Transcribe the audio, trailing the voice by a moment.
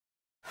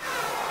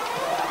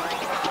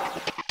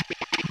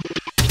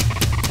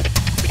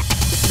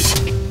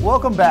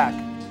Welcome back.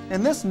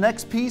 In this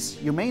next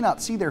piece, you may not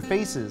see their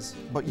faces,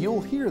 but you'll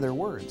hear their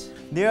words.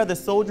 They are the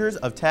soldiers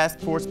of Task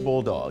Force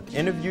Bulldog,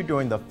 interviewed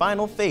during the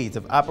final phase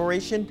of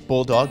Operation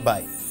Bulldog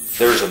Bite.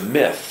 There's a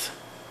myth,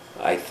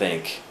 I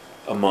think,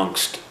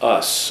 amongst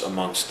us,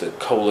 amongst the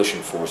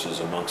coalition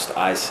forces, amongst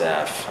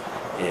ISAF,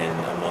 and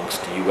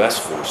amongst U.S.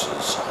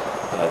 forces,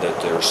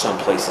 that there are some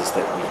places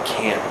that we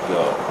can't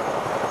go.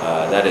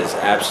 That is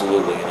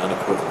absolutely and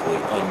unequivocally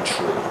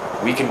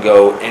untrue. We can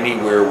go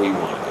anywhere we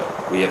want to go.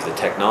 We have the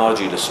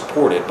technology to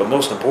support it, but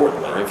most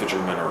importantly, our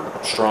infantrymen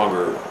are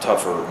stronger,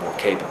 tougher, more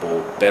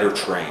capable, better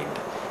trained,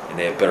 and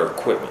they have better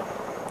equipment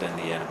than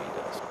the enemy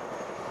does.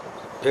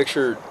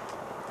 Picture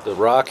the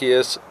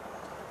rockiest,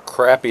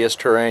 crappiest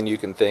terrain you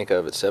can think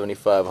of at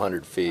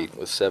 7,500 feet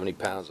with 70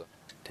 pounds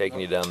taking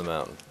you down the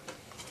mountain.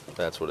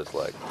 That's what it's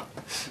like.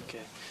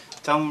 Okay.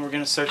 Tell them we're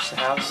going to search the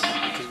house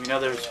because we know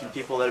there's been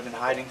people that have been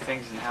hiding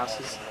things in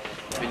houses.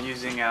 They've been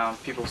using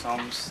people's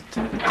homes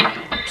to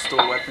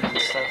store weapons and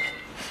stuff.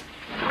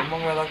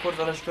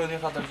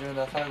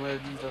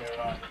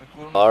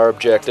 Our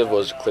objective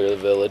was to clear the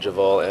village of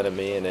all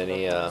enemy and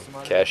any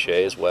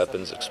caches,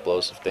 weapons,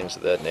 explosive things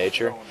of that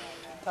nature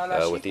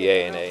with the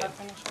A&A.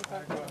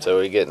 So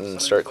we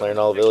start clearing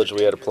all the village.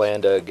 We had a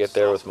plan to get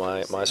there with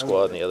my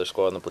squad and the other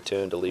squad in the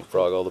platoon to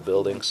leapfrog all the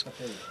buildings,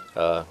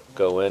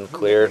 go in,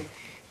 clear,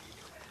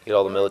 get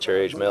all the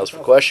military-age males for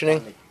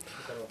questioning,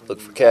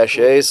 look for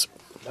caches,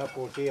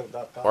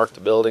 mark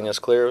the building as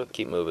clear,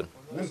 keep moving.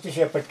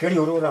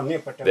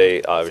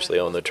 They obviously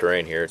own the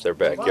terrain here, it's their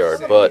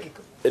backyard, but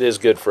it is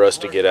good for us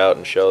to get out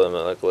and show them,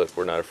 like, look,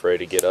 we're not afraid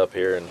to get up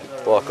here and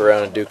walk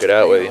around and duke it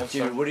out with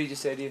you. Jimmy, what did he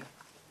just say to you?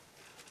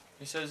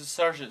 He says,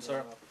 Sergeant,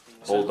 sir.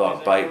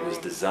 Bulldog Bite was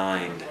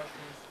designed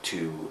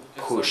to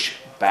push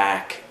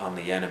back on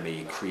the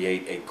enemy,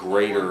 create a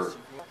greater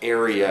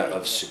area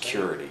of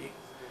security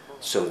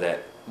so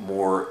that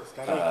more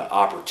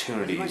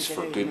opportunities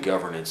for good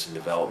governance and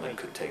development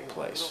could take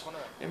place,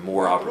 and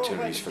more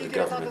opportunities for the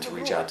government to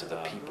reach out to the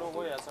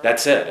people. That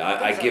said,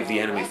 I give the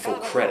enemy full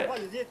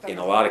credit. In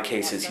a lot of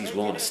cases, he's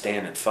willing to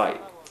stand and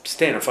fight.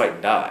 Stand and fight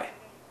and die,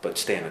 but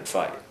stand and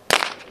fight.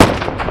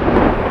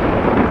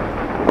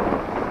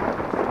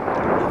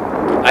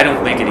 I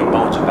don't make any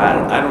bones about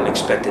it. I don't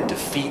expect to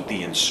defeat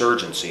the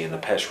insurgency in the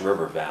Pesh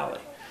River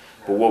Valley.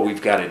 But what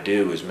we've got to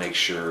do is make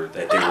sure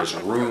that there is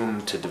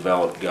room to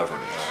develop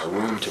governance,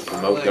 room to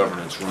promote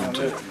governance, room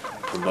to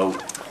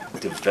promote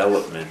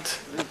development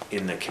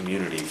in the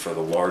community for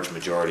the large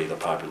majority of the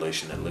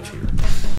population that live here.